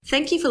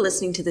Thank you for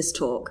listening to this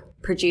talk,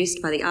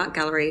 produced by the Art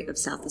Gallery of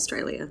South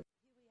Australia. Here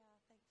we are.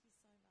 Thank you so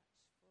much for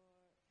coming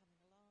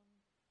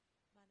along.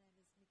 My name is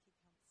Nici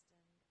Cumpston.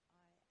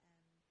 I am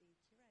the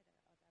Curator of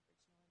Aboriginal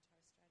and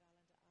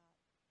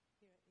Torres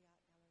Strait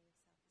Islander art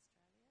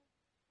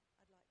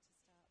here at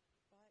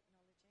the Art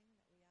Gallery of South Australia. I'd like to start by acknowledging that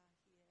we are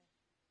here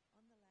on the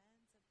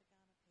lands of the Kaurna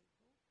people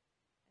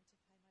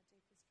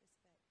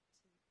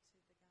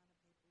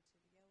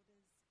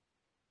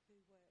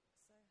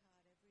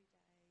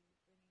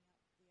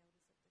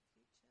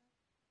and to pay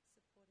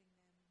my deepest respect to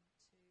the Kaurna people, to the elders who work so hard every day bringing up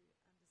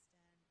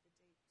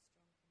the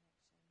elders of the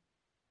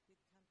future,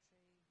 supporting them to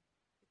understand the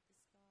deep,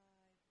 strong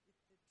connection with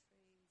country, with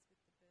the sky,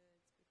 with the trees, with the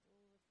birds, with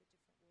all of the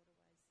different waterways,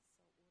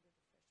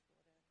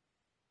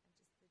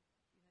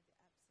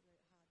 the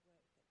salt water, the fresh water, and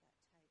just the absolute hard work that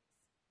takes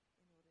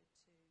in order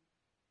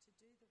to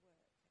do the work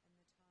and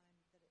the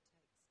time that it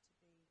takes to be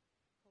called out,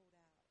 to be called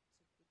upon on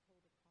many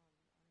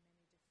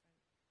different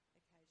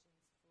occasions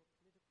for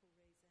political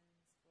reasons,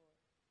 for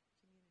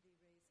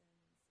community reasons.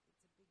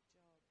 It's a big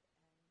job, and I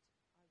really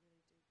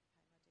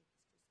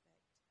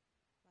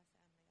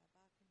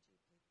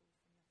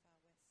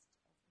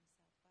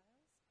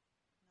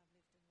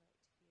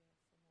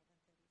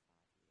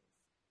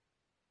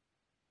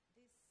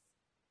do pay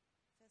my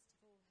deepest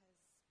respect.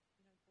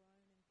 My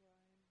family are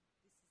Barkindji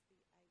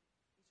people from the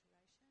far west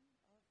of New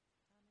South Wales, and I've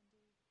lived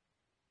and worked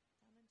here for more than 35 years. This festival has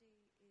grown and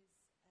grown. This is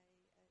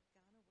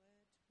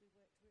the 8th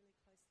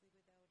iteration of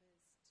Tarnanthi.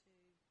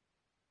 Tarnanthi is a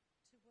Kaurna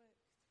word. We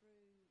worked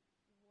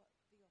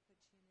really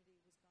closely with elders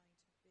to work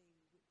through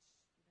what the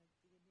opportunity was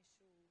going to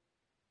be, which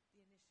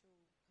the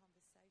initial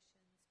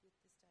conversations with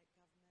the state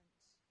government,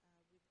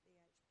 with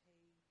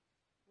BHP,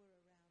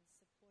 were around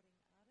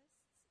supporting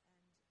artists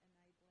and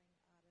enabling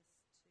artists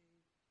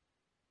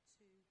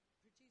to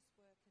produce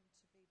work and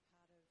to be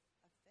part of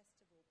a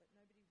festival, but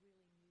nobody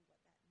really knew what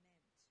that meant,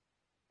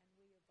 and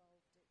we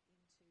evolved it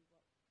into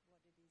what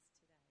it is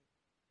today.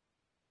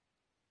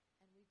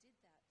 And we did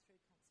that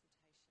through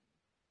consultation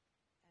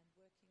and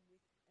working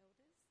with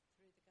elders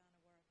through the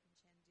Kaurna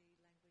Warrapin Chandi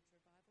Language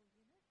Revival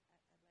Unit at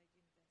Adelaide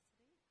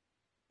University,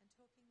 and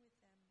talking with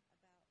them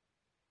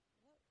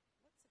about what's a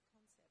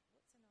concept,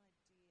 what's an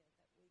idea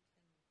that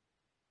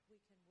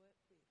we can work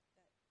with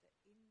that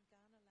in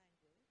Kaurna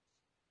language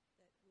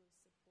that will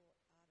support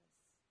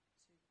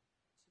artists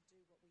to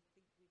do what we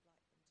think we'd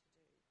like them to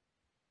do.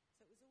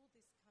 So it was all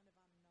this kind of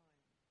unknown,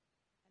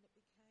 and it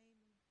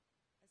became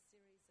a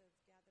series of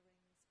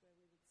gatherings where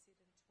we would sit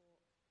and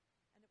talk,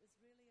 and it was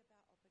really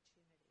about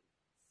opportunity.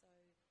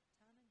 So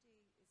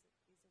Tarnanthi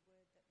is a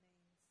word that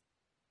means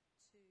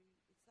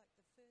it's like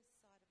the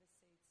first sight of a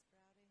seed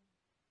sprouting,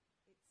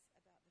 it's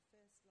about the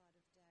first light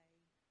of day,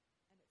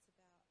 and it's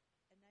about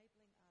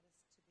enabling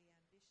artists to be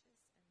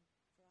ambitious and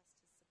for us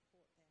to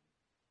support them.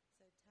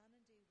 So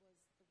Tarnanthi was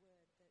the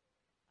word that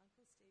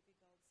Uncle Stevie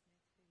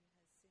Goldsmith,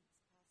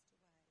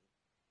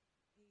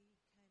 who has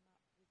since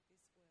passed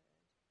away,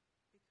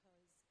 he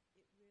came up with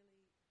this word because it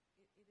really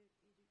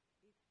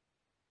it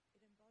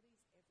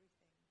embodies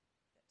everything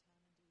that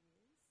Tarnanthi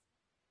is,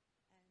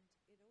 and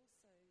it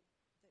also,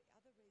 the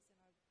other reason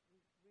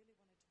we really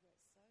wanted to work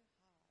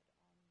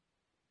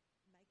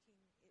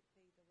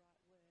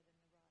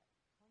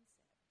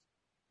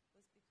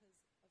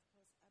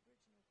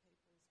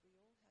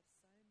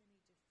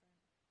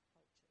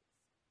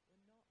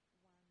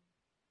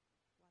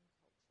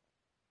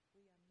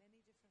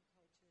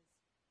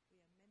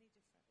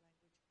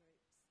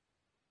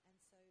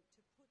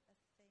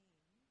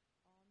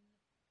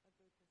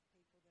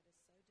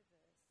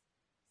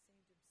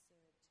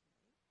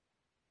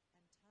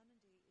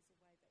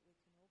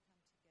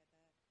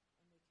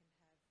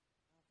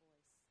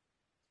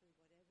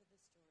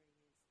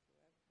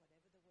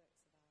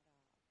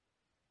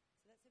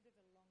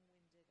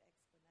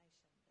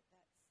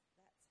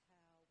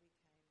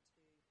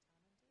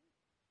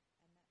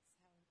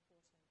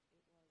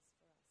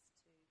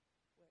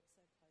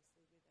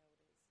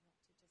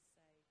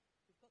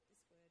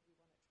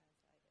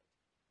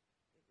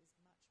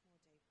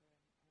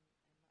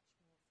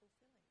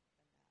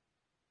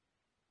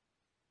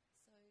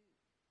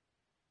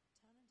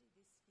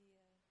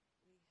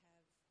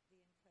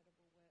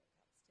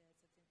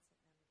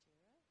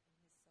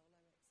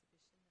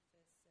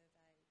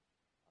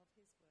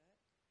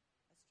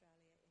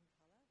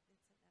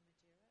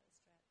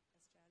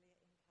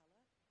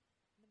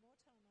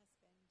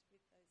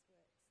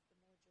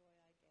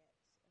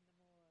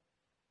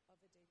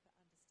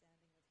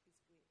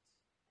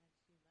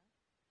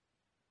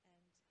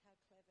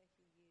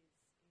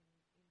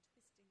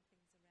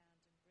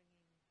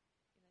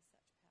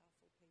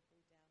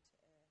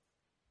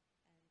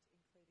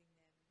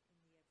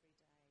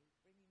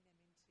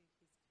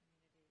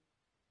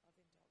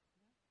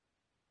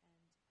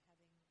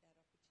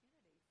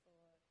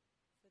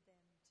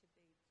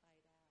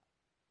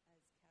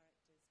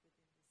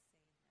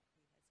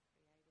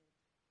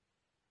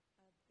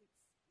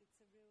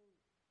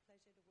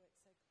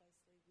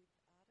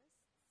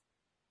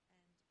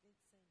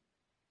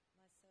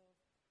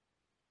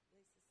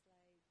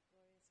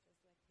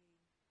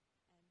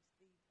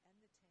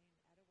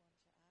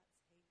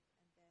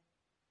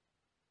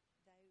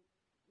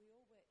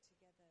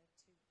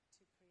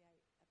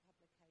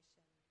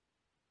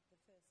exhibition, the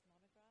first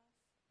monograph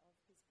of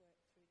his work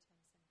through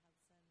Thames and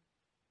Hudson,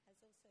 has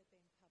also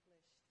been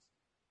published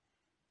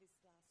this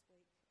last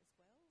week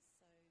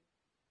as well.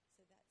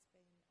 So that's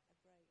been a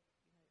great,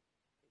 it's just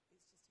incredible for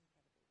him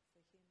and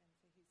for his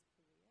career.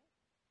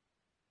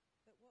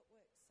 But what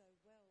worked so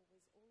well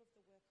was all of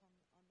the work on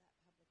that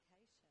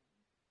publication,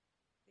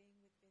 being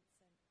with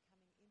Vincent,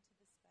 coming into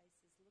the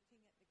spaces,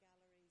 looking at the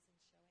galleries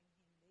and showing him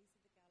these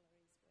are the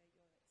galleries where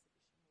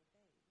your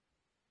exhibition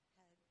will be,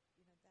 had,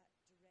 that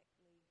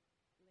directly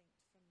linked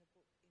from the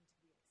book into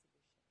the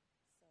exhibition.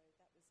 So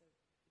that was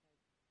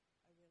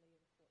a really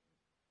important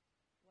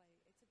way.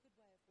 It's a good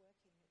way of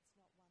working. It's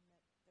not one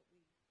that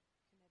we can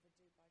ever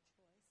do by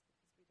choice,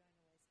 because we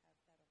don't always have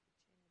that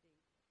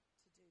opportunity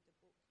to do the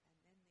book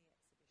and then the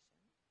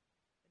exhibition.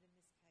 But in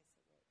this case,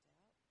 it worked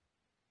out.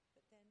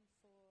 But then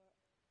for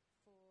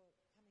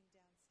coming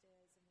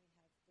downstairs, and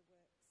we have the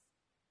works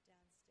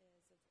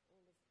downstairs of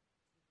all of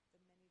the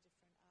many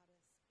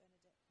different artists. Bernadette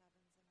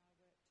Clavins and I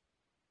worked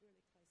really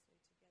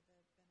closely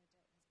together.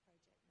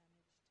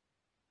 Bernadette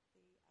has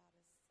project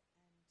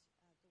managed the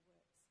artists and the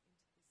works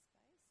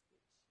into this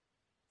space,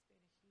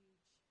 which has been a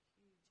huge,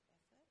 huge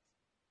effort.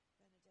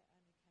 Bernadette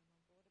only came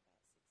on board about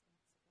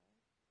 6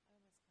 months ago. I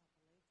almost can't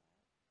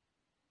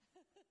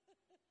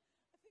believe that.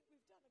 I think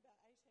we've done about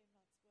 18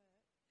 months' work.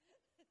 So,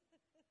 they're big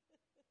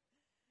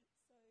projects.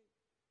 There's the work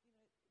of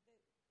Kumanara Dodd,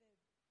 who just recently passed away, from Mimli Marku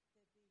Arts.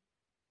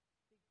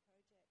 As you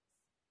descend the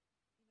stairs,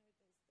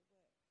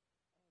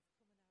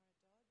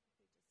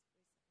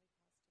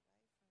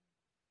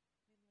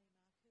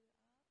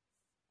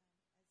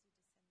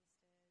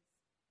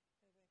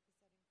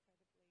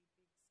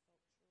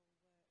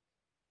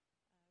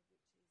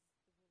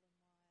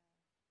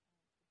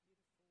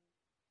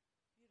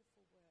 her work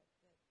is that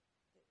incredibly big sculptural work,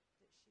 which is the wool and wire, the beautiful,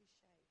 beautiful work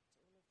that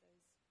she shaped, all of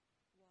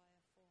those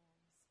wire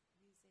forms,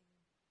 using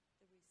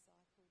the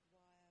recycled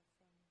wire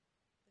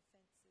from the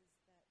fences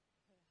that her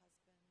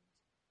husband put up.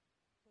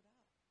 Her husband,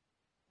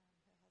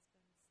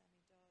 Sammy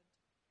Dodd,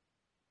 is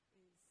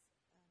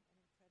an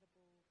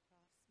incredible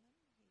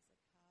craftsman.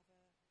 He's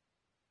a carver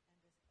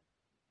and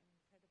an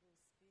incredible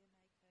spear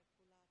maker,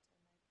 kulata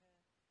maker,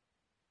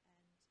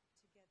 and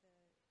together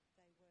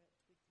they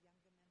worked with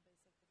younger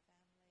members of the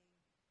family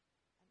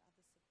and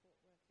other support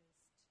workers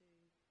to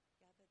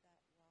gather that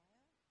wire.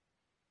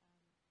 That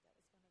was one of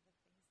the things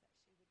that she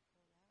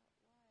would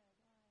call out, wire, wire.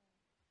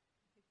 And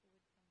people would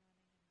come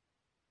running,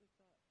 and we've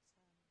got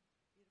beautiful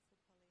Pollyanna here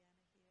from Mimli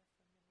Marku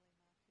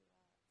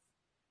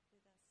Arts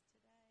with us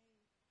today,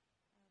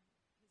 who's been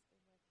working with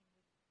the artists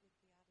at the Art Centre there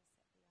in Mimli.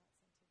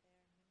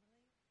 So Mimli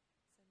is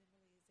a community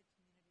also in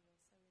the Arngu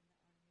Pitjantjatjara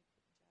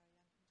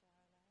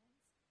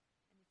Yankunytjatjara lands,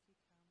 and if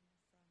you come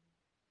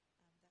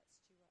from that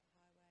Stewart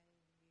Highway,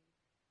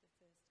 and the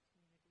first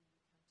community you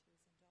come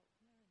to is Indalkna,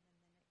 and then the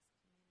next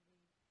community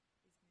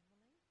is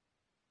Mimli.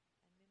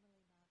 And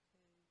Mimli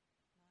Marku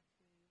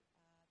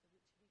are the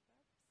Witchetty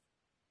Grubs,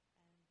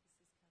 and this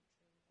is country that is the Marku.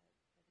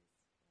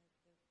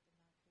 It's an important part of their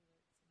story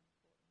is the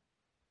Marku,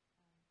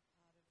 hence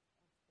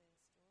the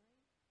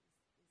name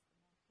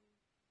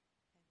for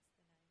the Art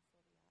Centre.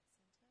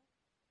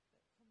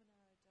 But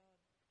Kumanara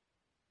Dodd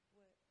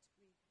worked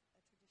with a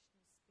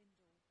traditional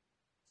spindle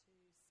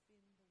to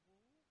spin the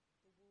wool.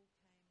 The wool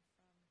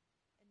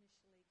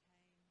initially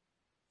came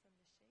from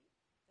the sheep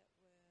that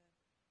were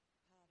part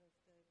of the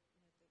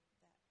station work.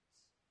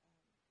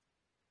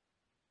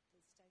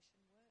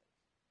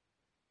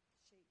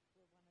 Sheep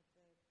were one of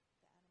the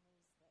animals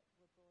that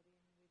were brought in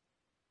with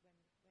when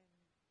the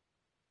colony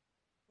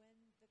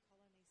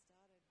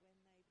started,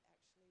 when they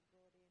actually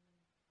brought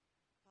in,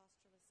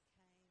 pastoralists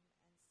came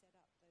and set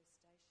up those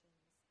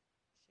stations.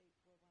 Sheep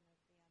were one of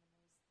the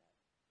animals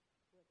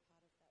that were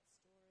part of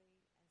that story,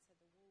 and so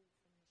the wool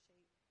from the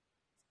sheep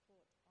was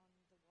caught on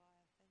the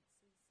wire fences,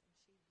 and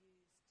she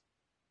used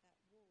that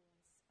wool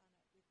and spun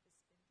it with the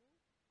spindle.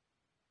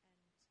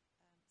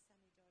 And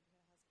Sammy Dodd, her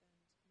husband,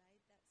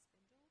 made that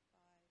spindle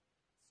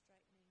by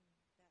straightening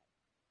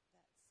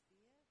that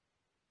spear,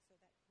 so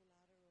that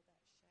kulata or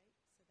that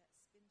shape, so that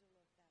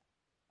spindle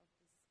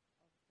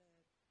of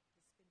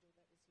the spindle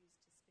that was used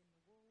to spin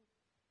the wool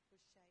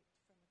was shaped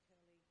from a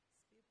curly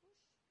spear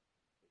bush,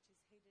 which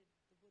is heated.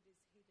 The wood is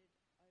heated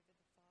over the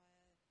fire.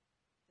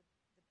 The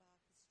bark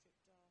is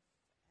stripped off,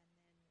 and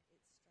then it's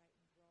straightened,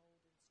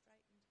 rolled and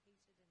straightened,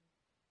 heated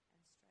and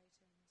straightened,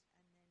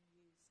 and then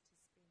used to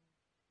spin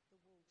the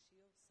wool. She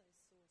also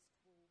sourced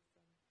wool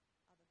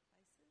from other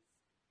places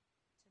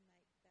to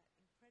make that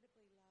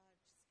incredibly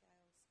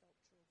large-scale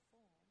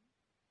sculptural form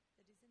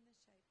that is in the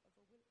shape of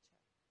a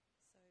wheelchair,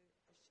 so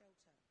a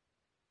shelter,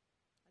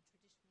 a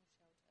traditional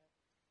shelter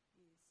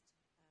used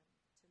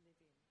to live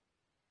in.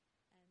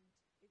 And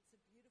it's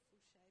a beautiful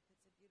shape,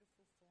 it's a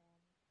beautiful form,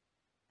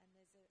 and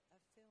there's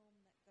a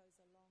film that goes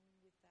along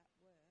with that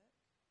work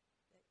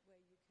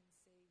where you can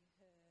see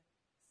her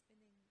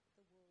spinning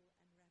the wool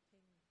and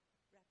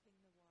wrapping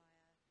the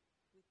wire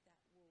with that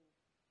wool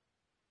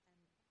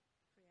and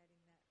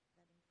creating that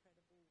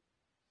incredible,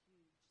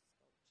 huge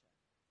sculpture.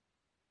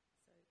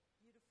 So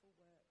beautiful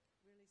work,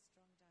 really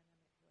strong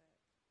dynamic work.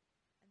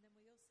 And then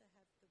we also also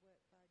have the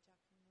work by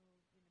Jakangu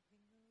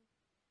Yunupingu,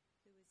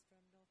 who is from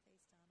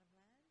northeast Arnhem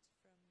Land,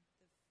 from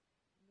the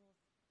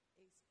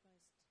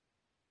northeastmost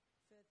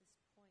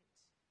furthest point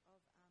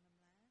of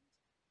Arnhem Land,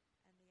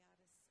 and the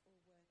artists all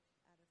work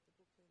out of the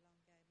Buku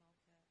Langai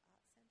Malka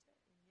Art Centre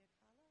in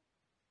Yirrkala.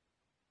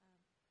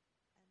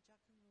 And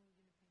Jakangu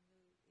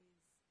Yunupingu is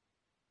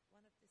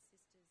one of the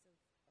sisters of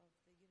the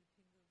Yunupingu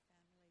family,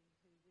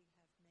 who we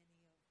have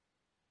many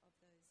of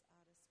those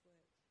artists'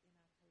 work in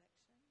our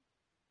collection,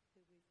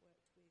 who we've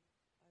worked with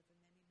over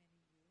many,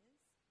 many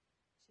years.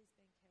 She's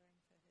been caring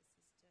for her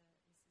sister,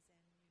 Mrs.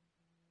 N.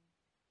 Yunupingu,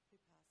 who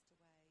passed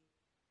away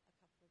a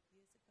couple of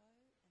years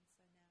ago,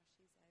 and so now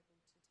she's able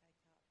to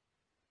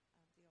take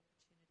up the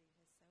opportunity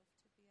herself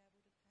to be able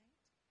to paint.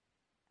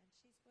 And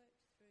she's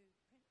worked through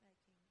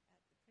printmaking at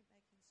the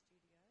printmaking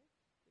studio,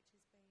 which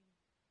has been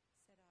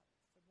set up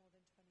for more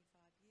than 25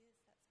 years.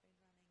 That's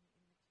been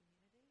running in the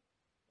community,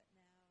 but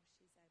now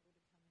she's able to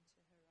come into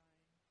her own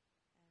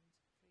and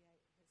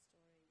create her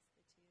stories.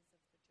 The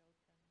Tears of the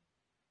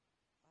Jolpan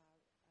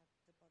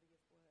are the body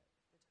of work,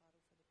 the title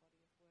for the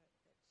body of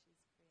work that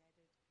she's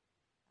created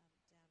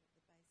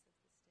down at the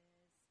base of the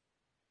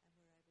stairs,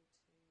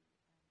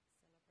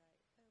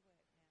 and we're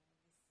able to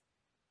celebrate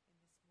her work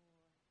now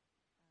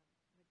in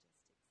this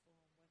more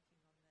majestic form, working on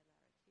the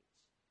Larrakitch,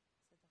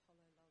 so the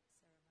hollow log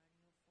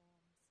ceremonial forms,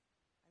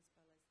 as well as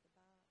the bark.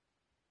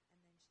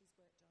 And then she's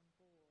worked on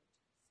board,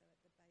 so at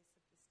the base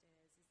of the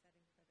stairs is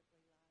that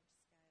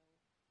incredibly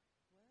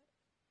large-scale work,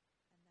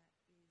 and that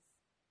is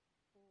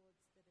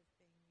boards that have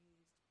been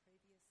used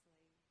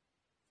previously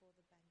for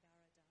the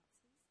Bangara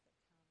dancers that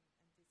come and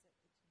visit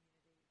the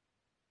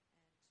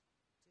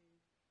community and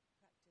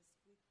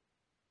do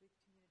practice with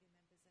community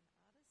members and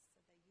artists.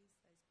 So they use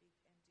those big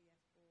MDF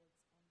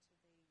boards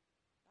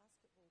onto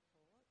the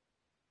basketball court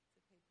for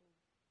people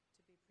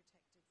to be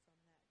protected from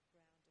that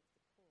ground of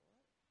the court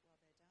while they're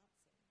dancing.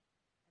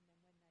 And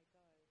then when they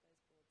go,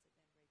 those boards are then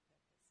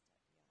repurposed at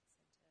the art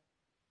centre.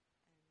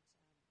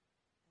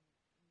 And in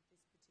this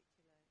particular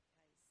case,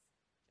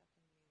 Jakangu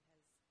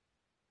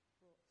has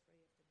brought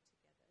 3 of them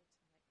together to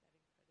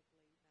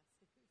make that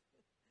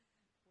incredibly massive work,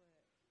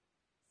 celebrating the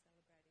sisters,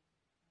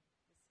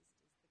 the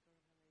Gurumali,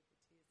 the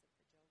Tears of the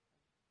Jolpan.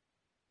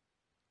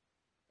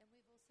 Then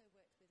we've also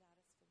worked with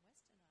artists from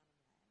Western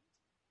Arnhem Land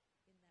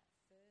in that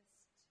first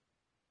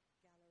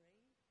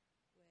gallery,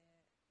 where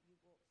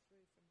you walk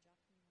through from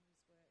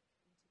Jakangu's work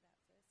into that first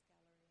gallery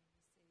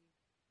and you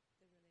see the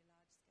really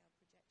large-scale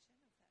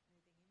projection of that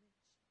moving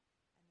image,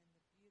 and then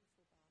the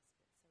beautiful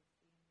baskets of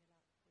the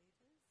Milat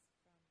weavers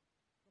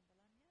from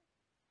Kumbalanya.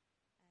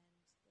 And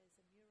there's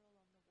a mural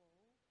on the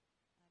wall by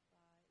Lorraine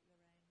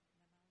Namanyok,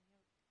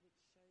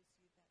 which shows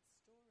you that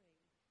story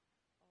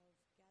of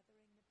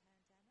gathering the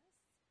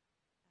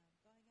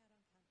pandanus, going out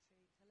on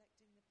country,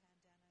 collecting the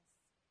pandanus,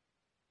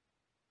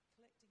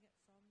 collecting it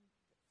from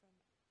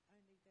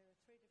only, there are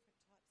 3 different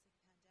types of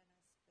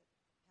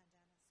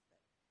pandanus,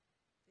 but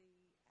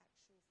the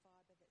actual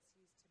fibre that's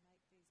used to make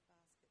these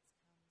baskets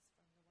comes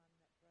from the one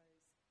that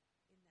grows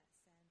in that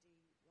sandy,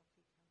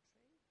 rocky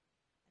country,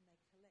 and they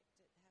collect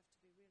it. They have to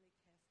be really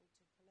careful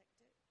to collect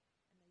it,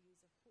 and they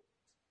use a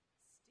hooked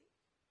stick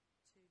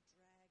to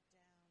drag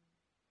down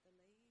the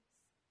leaves,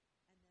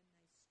 and then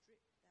they strip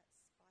that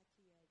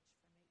spiky edge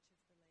from each of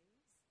the leaves,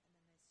 and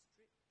then they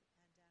strip the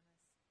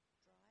pandanus,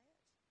 dry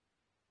it,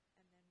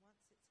 and then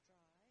once it's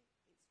dry,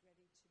 it's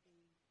ready to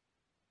be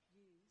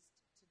used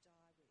to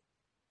dye with.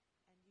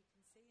 And you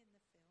can see in the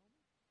film,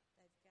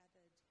 they've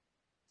gathered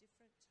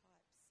different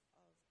types of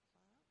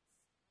plants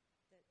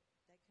that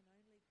they can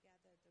only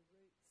gather the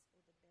roots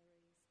or the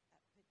berries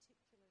at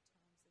particular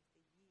times of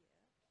the year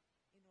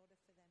in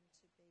order for them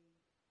to be,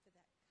 for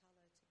that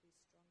colour to be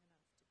strong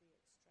enough to be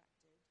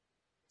extracted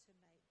to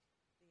make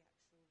the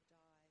actual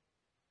dye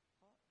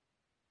hot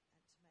and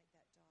to make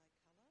that dye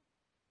colour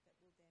that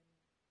will then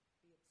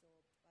be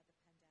absorbed by the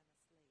pandanus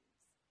leaves.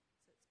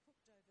 So it's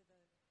cooked over the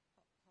hot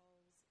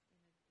coals in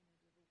a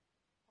little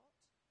pot,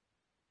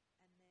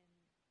 and then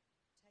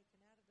taken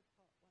out of the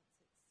pot once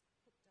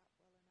it's cooked up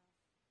well enough,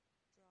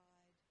 dried,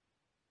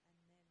 and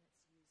then it's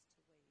used to weave.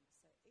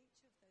 So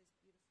each of those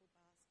beautiful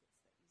baskets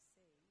that you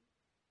see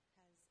has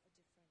a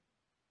different colour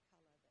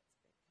that's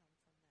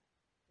come from the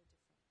different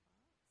plants.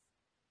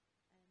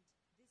 And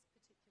this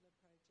particular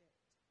project,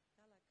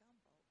 Gala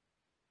Gumbok,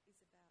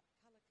 is about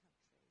colour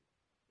country.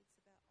 It's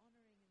about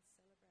honouring and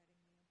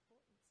celebrating the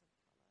importance of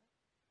colour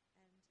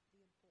and the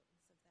importance of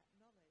that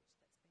knowledge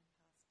that's been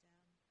passed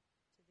down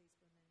to these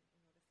women in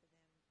order for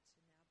them to now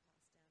pass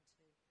down to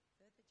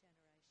further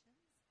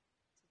generations,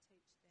 to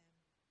teach them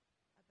about the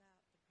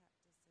practice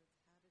of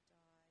how to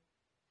dye,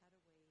 how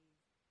to weave,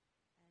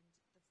 and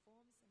the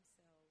forms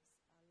themselves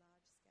are large-scale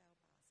baskets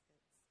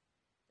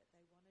that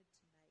they wanted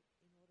to make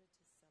in order to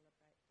celebrate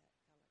that Gala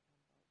Gumbok,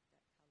 that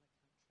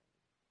colour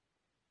country.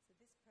 So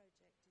this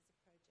project is a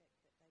project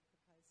that they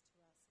proposed to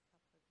us a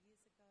couple of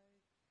years ago,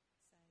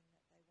 saying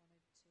that they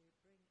wanted to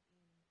bring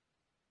in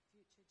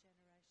future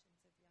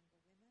generations of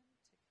younger women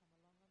to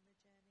come along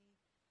on the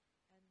journey.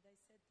 And they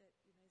said that,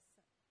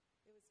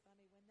 it was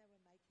funny, when they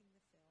were making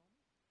the film,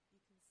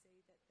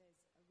 that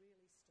there's a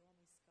really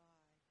stormy sky.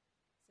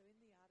 So in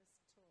the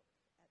artist talk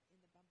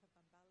in the Bumper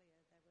Bumbalia,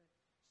 they were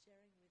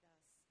sharing with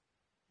us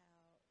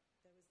how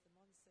the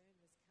monsoon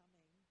was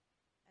coming,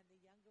 and the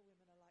younger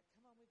women are like,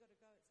 come on, we've got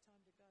to go, it's time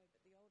to go.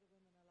 But the older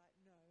women are like,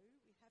 no,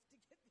 we have to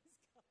get this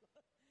colour.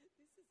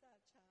 This is our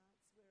chance.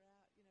 We're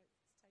out,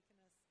 it's taken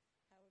us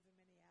however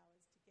many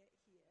hours to get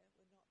here.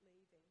 We're not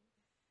leaving.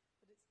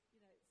 But it's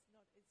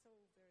all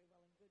very well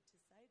and good to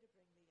say to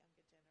bring the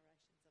younger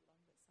generations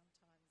along,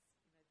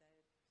 but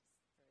sometimes,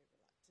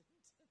 they're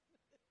just very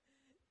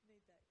reluctant and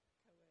need that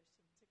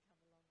coercion to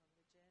come along on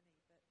the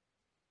journey.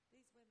 But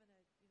these women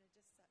are,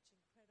 just such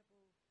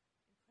incredible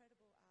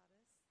artists,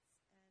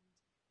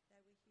 and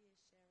they were here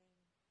sharing,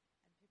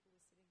 and people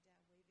were sitting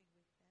down weaving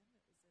with them. It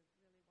was a really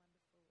wonderful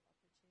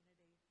opportunity.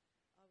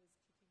 I was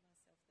kicking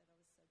myself that I was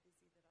so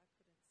busy that I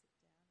couldn't sit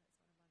down. It's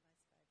one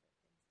of my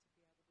most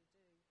favourite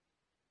things to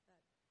be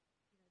able to do. But, they shared it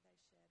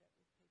with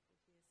people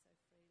here so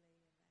freely, and they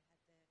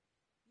had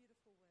their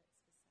beautiful works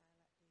for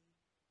sale at the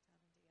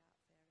Tarnanthi Art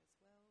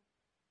Fair as well.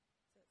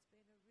 So it's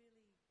been a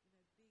really,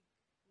 big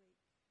week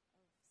of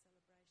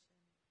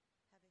celebration,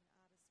 having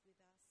artists with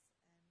us,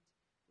 and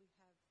we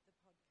have